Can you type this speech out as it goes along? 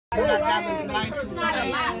Cold-blooded,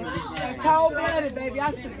 baby.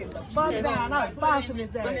 I should get the fuck down. I was bossing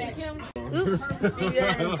his ass.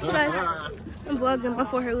 I'm vlogging. My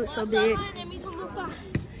forehead looks so big.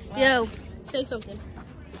 Yo, say something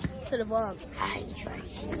to the vlog.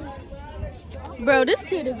 Bro, this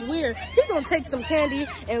kid is weird. He's gonna take some candy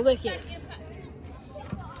and lick it.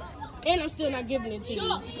 And I'm still not giving it to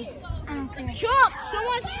you. Chuck,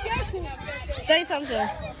 someone's scared. Say something.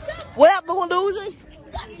 What up, little losers?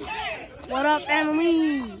 What up,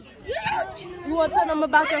 family? You want to tell them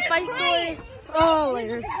about your fight story? Oh,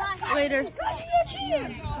 later. Later.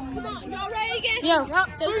 Come on, y'all ready again? Yo,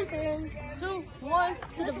 say something. 2, 1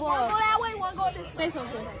 to the vlog. Say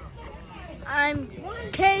something. I'm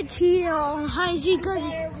KT on high Z because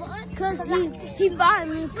he bought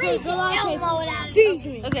me Delonte beat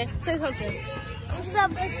me. Okay, say something. What's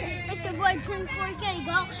up? It's your boy 24K,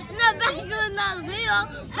 go. And I'm back to another video.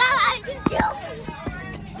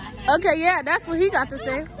 Okay, yeah, that's what he got to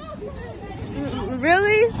say.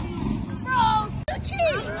 Really? Bro, you cheat.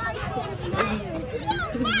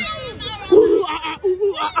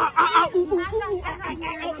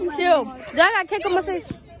 Chill. Do I got cake on my face?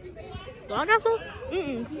 Do I got some?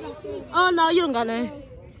 Oh, no, you don't got none.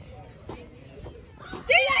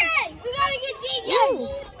 DJ! We gotta get DJ!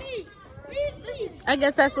 I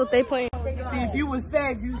guess that's what they play. See, if you was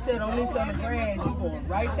sex, you said on this on the grass, you going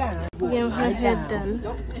right down. Getting my head done.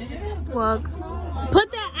 Vlog.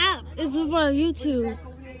 Put that app. It's on YouTube.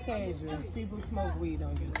 People smoke weed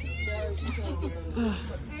on YouTube.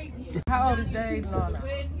 How old is Jade and Lana?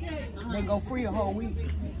 They go free a whole week.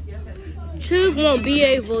 True won't be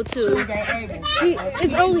able to. He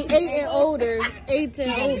It's only 8 and older. 8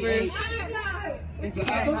 and over. It's an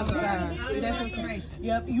app. That's information.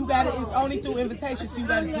 Yep, you got it. It's only through invitation, so you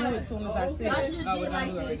got to do it as soon as I send it. Oh, well,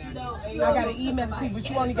 don't do it right now. I got to email it to you, but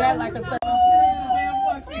you only got like a certain.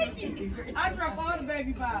 I drop all the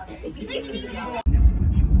baby bottles. It's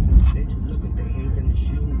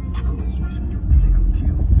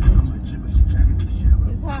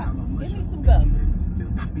hot. Give me some gum.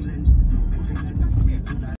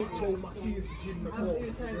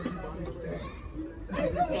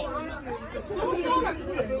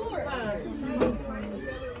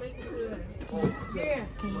 Yeah.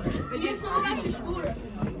 You someone got your scooter.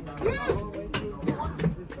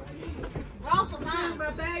 We're also not. My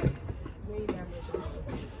baby.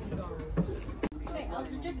 Hey, how's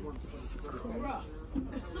the chicken?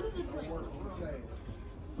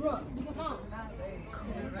 Bro, come on.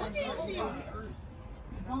 What do you see?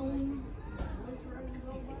 Bones.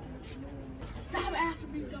 Stop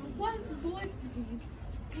asking me, though. What is the boy?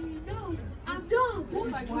 No, I'm done.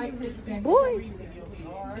 Boy.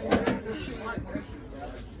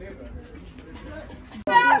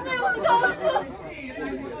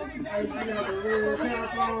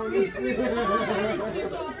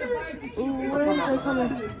 Ooh, where is it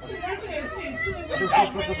coming?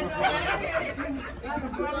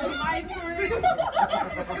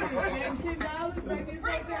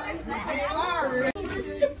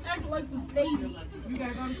 Acting like some baby.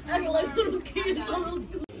 Acting like little kids.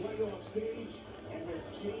 Stage and has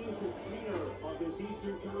changed the tenor of this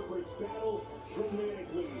Eastern Conference battle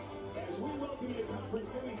dramatically. As we welcome you to conference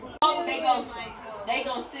semifinal. They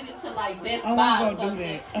gon' send it to like Best Buy or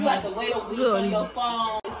something. You have to wait a week on your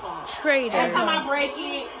phone. It's fine. Trader. Every time I break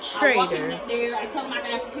it, I walk in Trader. there. I tell them I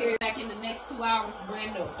got prepared back in the next 2 hours,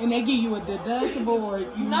 brand new. And they give you a deductible or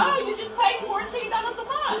you No, you just pay $14 a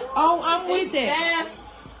month. Oh, I'm with it.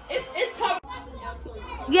 It's covered.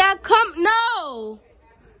 Yeah, come. No.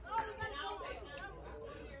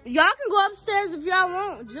 Y'all can go upstairs if y'all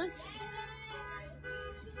want. Just.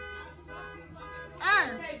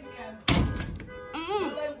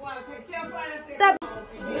 Stop.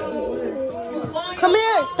 Come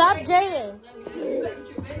here. Stop, Jalen.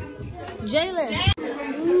 Jalen.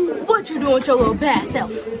 What you doing with your little bad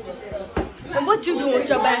self? And what you doing with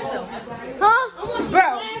your bad self? Huh?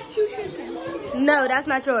 Bro. No, that's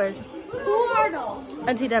not yours. Who are those?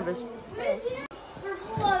 Auntie Deborah's.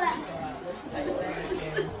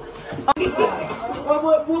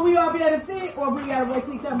 Will we all be able to sit, or we gotta wait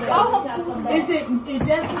till he comes back? Is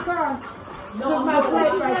Jessica's car? No, my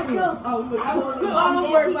plate right here. Oh, look,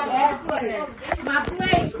 I'm worried about that plate. My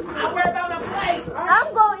plate. I'm worried about my plate.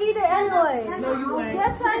 I'm gonna eat it anyway. No, you ain't.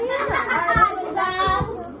 Yes, I am.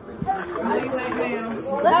 No, you ain't, ma'am.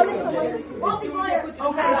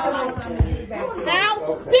 Okay. Now,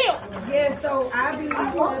 Bill. Yeah, so I be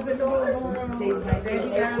leaving the door going on. You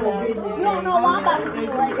don't know what I'm about to do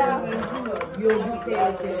right now. You'll be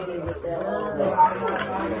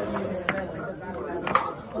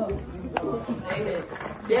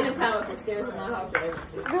there. Jalen climbed up the stairs in my house.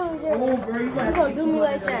 Really, you gonna do me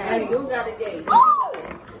like that? I do got a gate.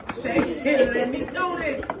 Let me do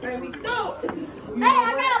this. Let me do it. Hey,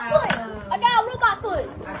 I got a foot. I got a robot foot.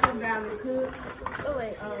 I come down and cook. Oh,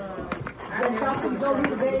 wait. I can go with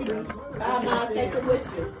the baby. I'll take it with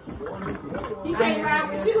you. He can't ride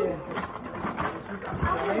with you.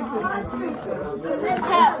 Let's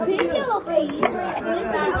have big yellow babies.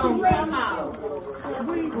 Come out.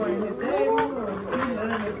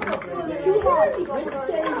 Too hard. You make the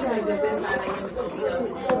best out of him and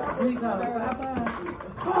go eat up his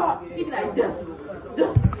dog. He be like, duh,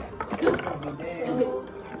 duh, duh.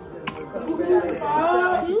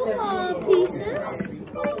 Two more pieces.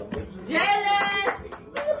 Jalen!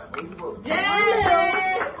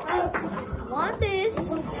 Jalen! Want this.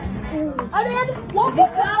 Oh, then one more.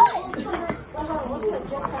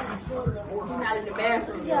 He's not in the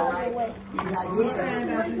bathroom, Yeah, right? wait. You stand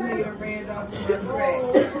out to me and ran off to my track.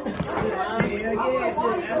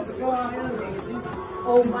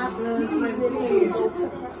 Oh, my blood's like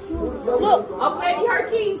Look, oh baby, her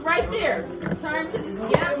keys right there. Turn to the,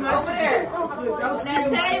 yep, over there. On that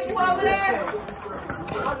table over there.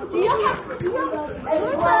 Do you have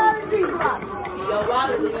Your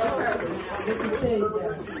wallet in your purse.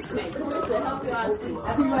 Man, Carissa, help you out too.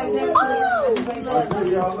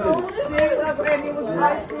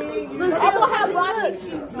 That's what have rocket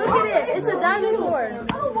shoes. Look at it. It's a dinosaur.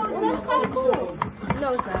 Well, that's kind of cool. No,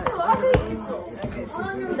 it's not.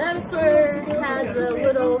 The dinosaur has a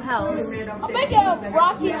little house. I'm making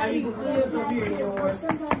rocket shoes.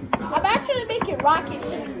 I'm actually making rocket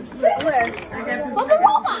shoes. Where? For the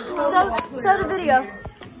robot. So the video.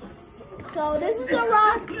 So this is the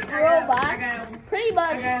robot, pretty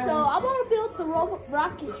much. So I'm gonna build the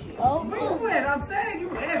rocket ship. Oh, I'm saying you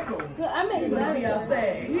echo. I made it better.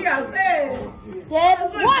 He outside. That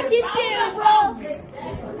rocket ship, bro.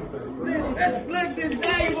 Look, this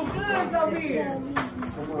valuable goods over here.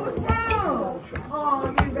 What's wrong?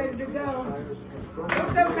 Oh, you ready to go? What's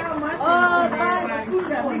up, how much?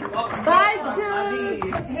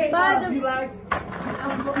 Bye, You like?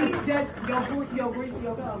 Just your grease,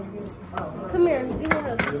 your color. Come here. Give me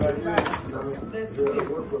this. Let's do it.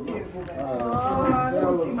 Oh, let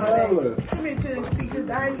me see my baby. Come here to see his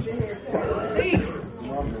eyes in here. See?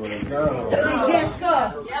 Jessica,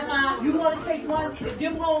 you want to take one?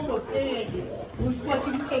 Give home or thing? Which one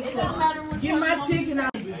can you take from? Give my chicken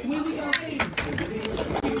out. When we gonna feed?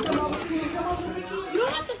 You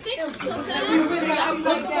don't have to fix it so You really got to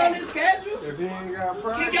book on his schedule? If he ain't got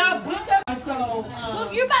pride. You got book up? So, Look,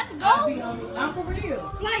 you're about to go. I'm for real.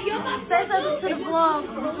 Like, you're about to Say something to the vlog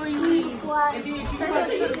before you leave. Say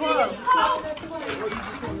something to the vlog.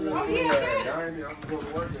 I ain't I'm going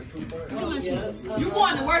to work at 2:30. You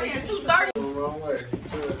going to work at 2:30? The wrong way.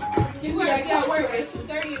 You gotta get work at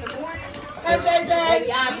 2:30 in the morning. Hey, JJ.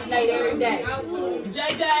 Y'all be late every day.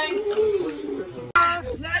 JJ.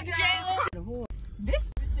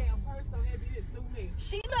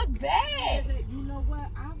 She look bad.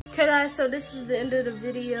 Okay guys, so this is the end of the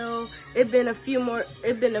video. It's been a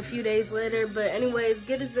few days later, but anyways,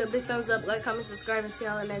 give us a big thumbs up, like, comment, subscribe, and see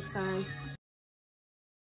y'all next time.